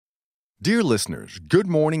Dear listeners, good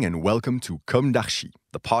morning and welcome to Comme d'Archi,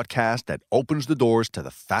 the podcast that opens the doors to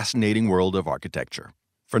the fascinating world of architecture.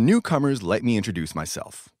 For newcomers, let me introduce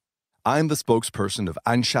myself. I'm the spokesperson of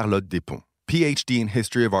Anne-Charlotte Despons, PhD in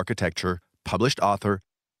History of Architecture, published author,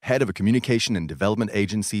 head of a communication and development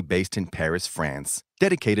agency based in Paris, France,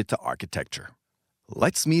 dedicated to architecture.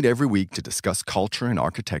 Let's meet every week to discuss culture and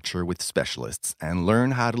architecture with specialists and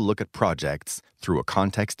learn how to look at projects through a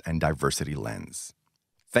context and diversity lens.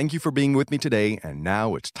 Thank you for being with me today, and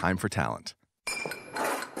now it's time for talent.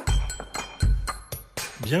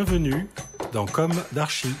 Bienvenue dans Comme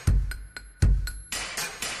d'Archi.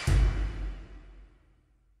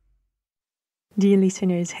 Dear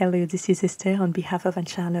listeners, hello, this is Esther on behalf of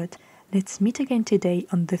Anne-Charlotte. Let's meet again today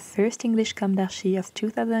on the first English Comme d'Archi of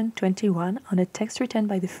 2021 on a text written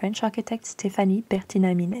by the French architect Stéphanie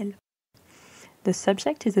Bertina-Minel. The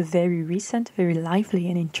subject is a very recent, very lively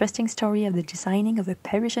and interesting story of the designing of a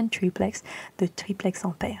Parisian triplex, the Triplex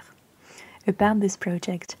Ampère. About this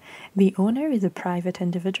project, the owner is a private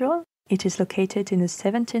individual. It is located in the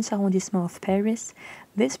 17th arrondissement of Paris.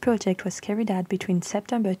 This project was carried out between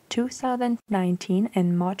September 2019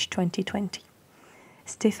 and March 2020.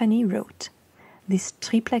 Stéphanie wrote, "This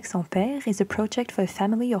Triplex Ampère is a project for a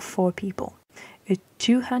family of 4 people. A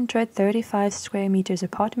 235 square meters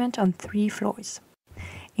apartment on 3 floors.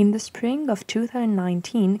 In the spring of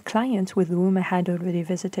 2019, clients with whom I had already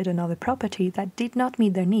visited another property that did not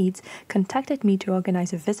meet their needs contacted me to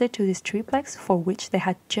organize a visit to this triplex for which they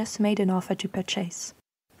had just made an offer to purchase.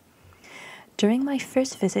 During my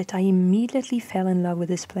first visit, I immediately fell in love with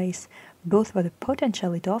this place, both for the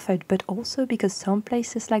potential it offered, but also because some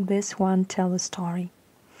places like this one tell a story.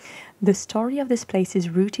 The story of this place is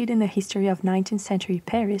rooted in the history of 19th century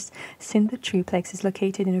Paris, since the triplex is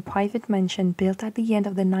located in a private mansion built at the end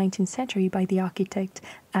of the 19th century by the architect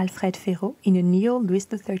Alfred Ferraud in a neo-Louis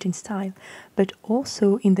XIII style, but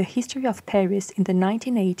also in the history of Paris in the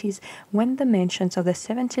 1980s when the mansions of the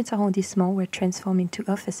 17th arrondissement were transformed into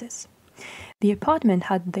offices. The apartment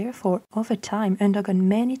had therefore, over time, undergone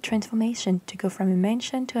many transformations to go from a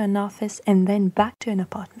mansion to an office and then back to an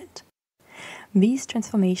apartment. These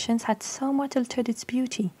transformations had somewhat altered its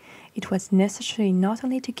beauty. It was necessary not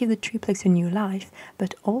only to give the triplex a new life,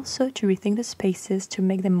 but also to rethink the spaces to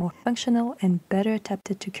make them more functional and better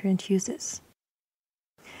adapted to current uses.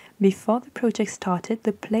 Before the project started,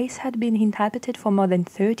 the place had been inhabited for more than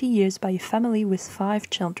 30 years by a family with 5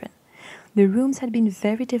 children. The rooms had been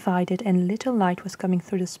very divided and little light was coming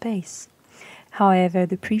through the space. However,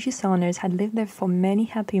 the previous owners had lived there for many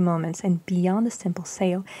happy moments, and beyond a simple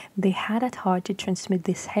sale, they had at heart to transmit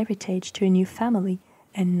this heritage to a new family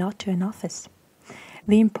and not to an office.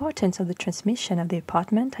 The importance of the transmission of the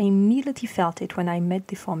apartment, I immediately felt it when I met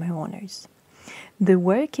the former owners. The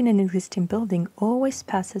work in an existing building always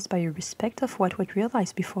passes by a respect of what was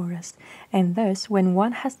realized before us, and thus, when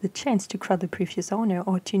one has the chance to cross the previous owner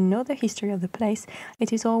or to know the history of the place,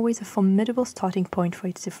 it is always a formidable starting point for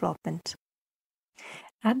its development.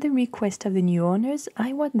 At the request of the new owners,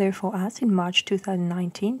 I was therefore asked in March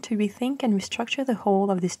 2019 to rethink and restructure the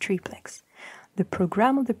whole of this triplex. The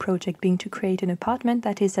program of the project being to create an apartment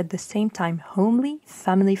that is at the same time homely,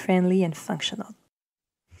 family-friendly and functional.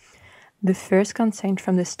 The first concern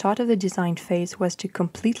from the start of the design phase was to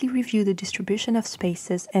completely review the distribution of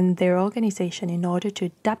spaces and their organization in order to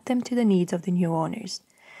adapt them to the needs of the new owners.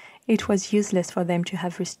 It was useless for them to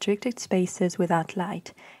have restricted spaces without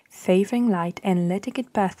light. Favoring light and letting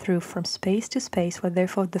it pass through from space to space were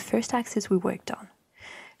therefore the first axis we worked on.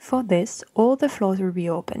 For this, all the floors were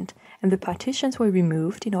reopened, and the partitions were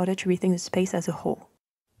removed in order to rethink the space as a whole.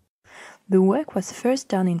 The work was first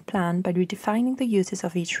done in plan by redefining the uses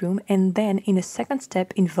of each room, and then in a second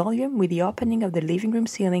step in volume with the opening of the living room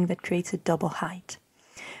ceiling that creates a double height.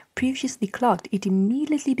 Previously clogged, it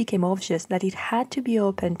immediately became obvious that it had to be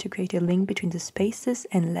opened to create a link between the spaces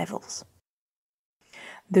and levels.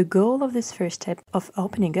 The goal of this first step of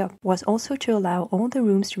opening up was also to allow all the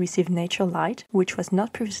rooms to receive natural light, which was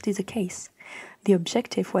not previously the case. The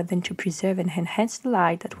objective was then to preserve and enhance the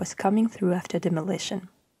light that was coming through after demolition.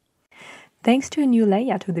 Thanks to a new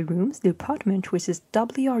layout of the rooms, the apartment, which is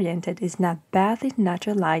doubly oriented, is now bathed in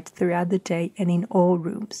natural light throughout the day and in all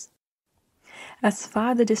rooms. As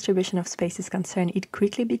far as the distribution of space is concerned, it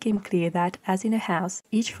quickly became clear that, as in a house,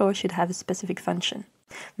 each floor should have a specific function.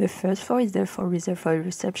 The first floor is therefore reserved for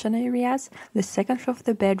reception areas, the second floor for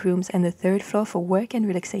the bedrooms, and the third floor for work and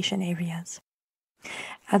relaxation areas.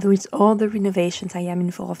 As with all the renovations I am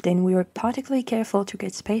involved in, we were particularly careful to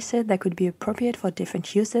create spaces that could be appropriate for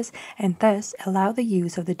different uses and thus allow the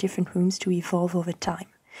use of the different rooms to evolve over time.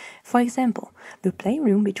 For example, the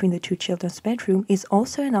playroom between the two children's bedrooms is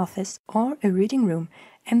also an office or a reading room,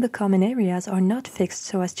 and the common areas are not fixed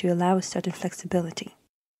so as to allow a certain flexibility.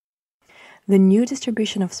 The new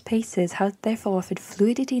distribution of spaces has therefore offered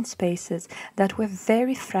fluidity in spaces that were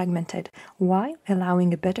very fragmented, while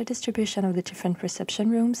allowing a better distribution of the different reception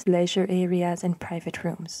rooms, leisure areas, and private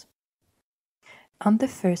rooms. On the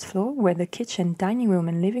first floor, where the kitchen, dining room,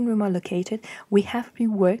 and living room are located, we have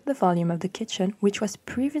reworked the volume of the kitchen, which was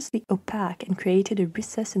previously opaque, and created a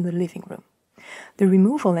recess in the living room. The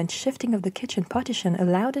removal and shifting of the kitchen partition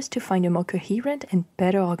allowed us to find a more coherent and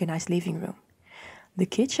better organized living room. The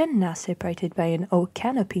kitchen, now separated by an oak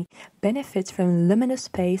canopy, benefits from luminous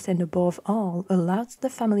space and above all allows the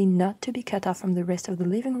family not to be cut off from the rest of the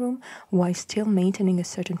living room while still maintaining a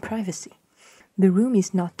certain privacy. The room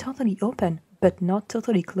is not totally open, but not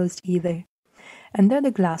totally closed either. Under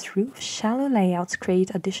the glass roof, shallow layouts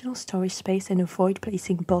create additional storage space and avoid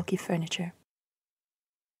placing bulky furniture.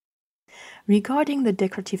 Regarding the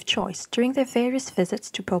decorative choice, during their various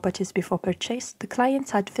visits to properties before purchase, the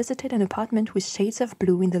clients had visited an apartment with shades of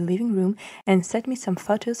blue in the living room and sent me some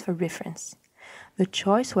photos for reference. The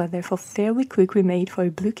choice was therefore fairly quickly made for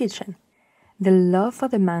a blue kitchen. The love for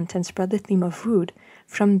the mountains brought the theme of wood.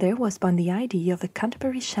 From there was born the idea of the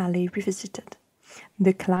contemporary chalet revisited.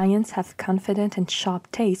 The clients have confident and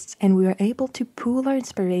sharp tastes, and we were able to pool our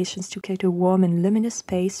inspirations to create a warm and luminous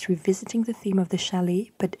space revisiting the theme of the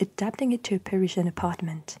chalet, but adapting it to a Parisian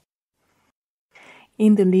apartment.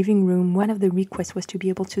 In the living room, one of the requests was to be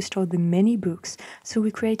able to store the many books, so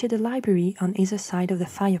we created a library on either side of the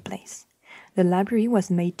fireplace. The library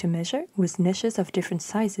was made to measure, with niches of different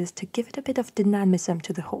sizes to give it a bit of dynamism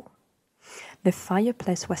to the whole. The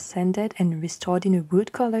fireplace was sanded and restored in a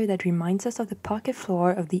wood color that reminds us of the parquet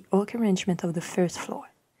floor of the oak arrangement of the first floor.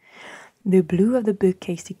 The blue of the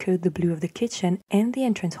bookcase echoed the blue of the kitchen and the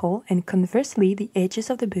entrance hall, and conversely, the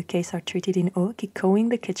edges of the bookcase are treated in oak, echoing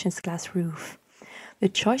the kitchen's glass roof. The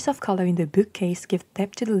choice of color in the bookcase gives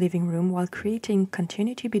depth to the living room while creating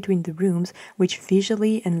continuity between the rooms, which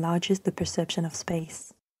visually enlarges the perception of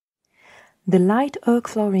space. The light oak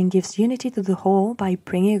flooring gives unity to the whole by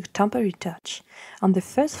bringing a temporary touch. On the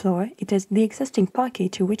first floor, it is the existing parquet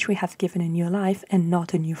to which we have given a new life and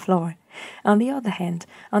not a new floor. On the other hand,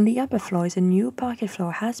 on the upper floors, a new parquet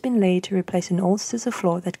floor has been laid to replace an old scissor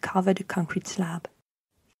floor that covered a concrete slab.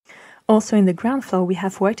 Also in the ground floor, we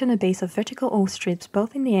have worked on a base of vertical oak strips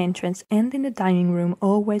both in the entrance and in the dining room,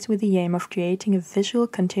 always with the aim of creating a visual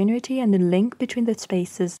continuity and a link between the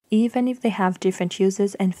spaces, even if they have different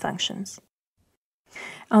uses and functions.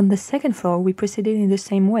 On the second floor, we proceeded in the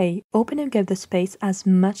same way, opening up the space as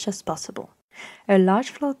much as possible. A large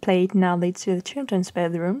floor plate now leads to the children's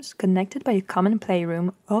bedrooms, connected by a common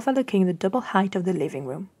playroom overlooking the double height of the living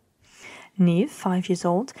room. Neve, 5 years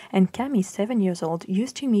old, and Camille, 7 years old,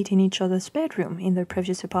 used to meet in each other's bedroom in their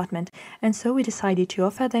previous apartment, and so we decided to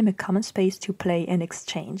offer them a common space to play and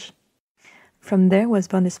exchange. From there was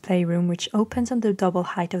born this playroom, which opens on the double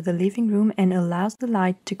height of the living room and allows the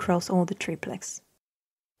light to cross all the triplex.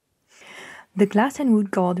 The glass and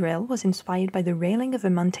wood guardrail was inspired by the railing of a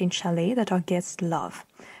mountain chalet that our guests love.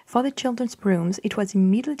 For the children's rooms, it was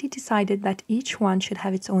immediately decided that each one should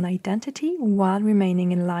have its own identity while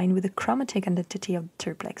remaining in line with the chromatic identity of the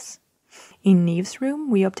triplex. In Neve's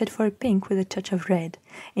room, we opted for a pink with a touch of red.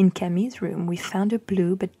 In Camille's room, we found a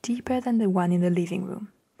blue but deeper than the one in the living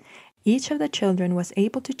room. Each of the children was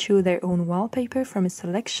able to choose their own wallpaper from a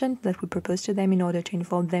selection that we proposed to them in order to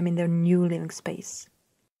involve them in their new living space.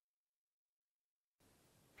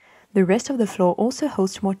 The rest of the floor also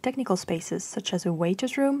hosts more technical spaces, such as a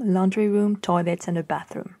waiter's room, laundry room, toilets, and a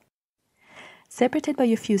bathroom. Separated by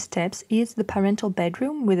a few steps is the parental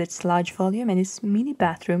bedroom with its large volume and its mini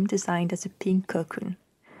bathroom designed as a pink cocoon.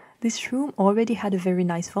 This room already had a very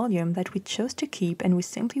nice volume that we chose to keep, and we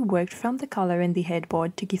simply worked from the color and the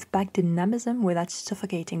headboard to give back dynamism without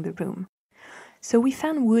suffocating the room. So we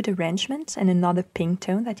found wood arrangements and another pink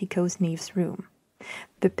tone that echoes Neve's room.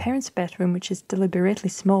 The parents' bedroom, which is deliberately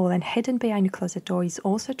small and hidden behind a closet door, is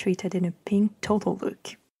also treated in a pink total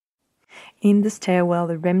look. In the stairwell,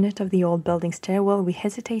 the remnant of the old building stairwell, we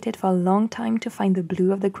hesitated for a long time to find the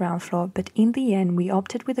blue of the ground floor, but in the end we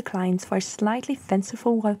opted with the clients for a slightly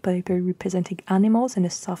fanciful wallpaper representing animals in a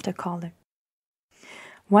softer color.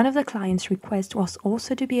 One of the clients' requests was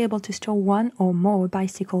also to be able to store one or more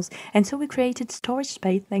bicycles, and so we created storage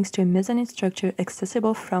space thanks to a mezzanine structure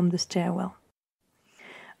accessible from the stairwell.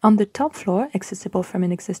 On the top floor, accessible from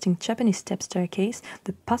an existing Japanese step staircase,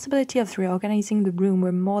 the possibility of reorganizing the room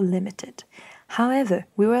were more limited. However,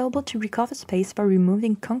 we were able to recover space by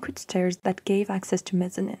removing concrete stairs that gave access to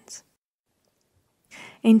mezzanines.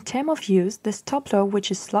 In terms of use, this top floor,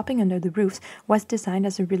 which is sloping under the roofs, was designed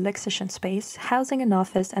as a relaxation space, housing an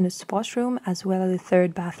office and a sports room as well as a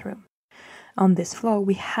third bathroom. On this floor,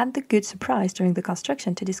 we had the good surprise during the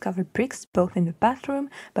construction to discover bricks both in the bathroom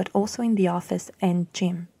but also in the office and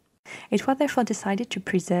gym. It was therefore decided to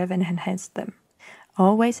preserve and enhance them.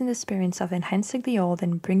 Always in the spirit of enhancing the old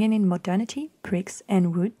and bringing in modernity, bricks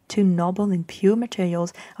and wood, two noble and pure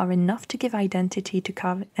materials, are enough to give identity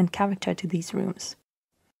to and character to these rooms.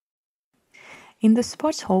 In the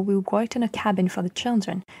sports hall, we worked on a cabin for the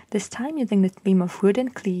children, this time using the theme of wood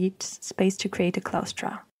and cleats space to create a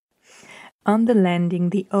claustra. On the landing,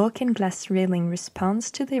 the oak and glass railing responds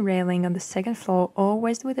to the railing on the second floor,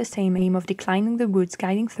 always with the same aim of declining the wood's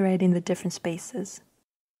guiding thread in the different spaces.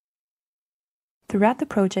 Throughout the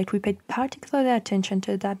project, we paid particular attention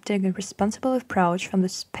to adapting a responsible approach from the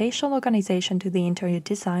spatial organization to the interior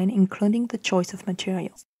design, including the choice of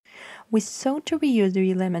materials. We sought to reuse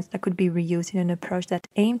the elements that could be reused in an approach that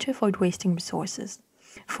aimed to avoid wasting resources.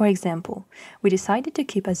 For example, we decided to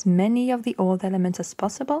keep as many of the old elements as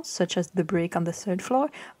possible, such as the brick on the third floor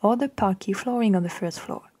or the parquet flooring on the first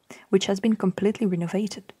floor, which has been completely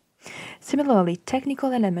renovated. Similarly,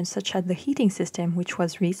 technical elements such as the heating system, which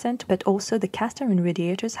was recent, but also the cast iron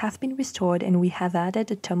radiators have been restored, and we have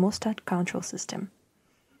added a thermostat control system.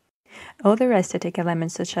 Other aesthetic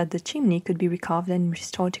elements such as the chimney could be recovered and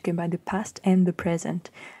restored to combine the past and the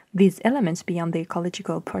present. These elements, beyond the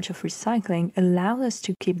ecological approach of recycling, allow us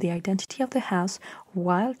to keep the identity of the house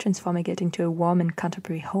while transforming it into a warm and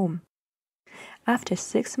contemporary home. After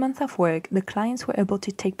 6 months of work, the clients were able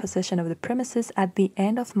to take possession of the premises at the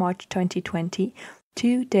end of March 2020,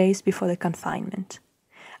 2 days before the confinement.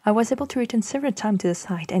 I was able to return several times to the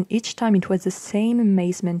site, and each time it was the same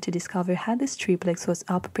amazement to discover how this triplex was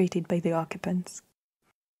operated by the occupants.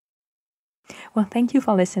 Well, thank you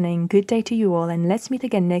for listening. Good day to you all, and let's meet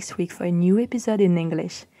again next week for a new episode in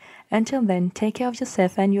English. Until then, take care of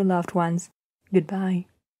yourself and your loved ones. Goodbye.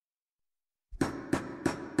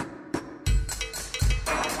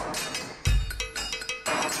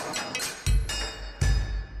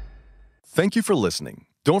 Thank you for listening.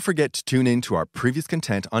 Don't forget to tune in to our previous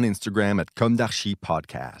content on Instagram at Comme d'Archi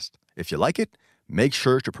Podcast. If you like it, make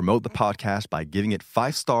sure to promote the podcast by giving it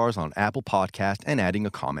 5 stars on Apple Podcast and adding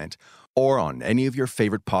a comment, or on any of your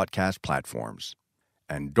favorite podcast platforms.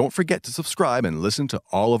 And don't forget to subscribe and listen to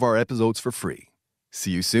all of our episodes for free.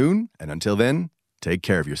 See you soon, and until then, take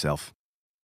care of yourself.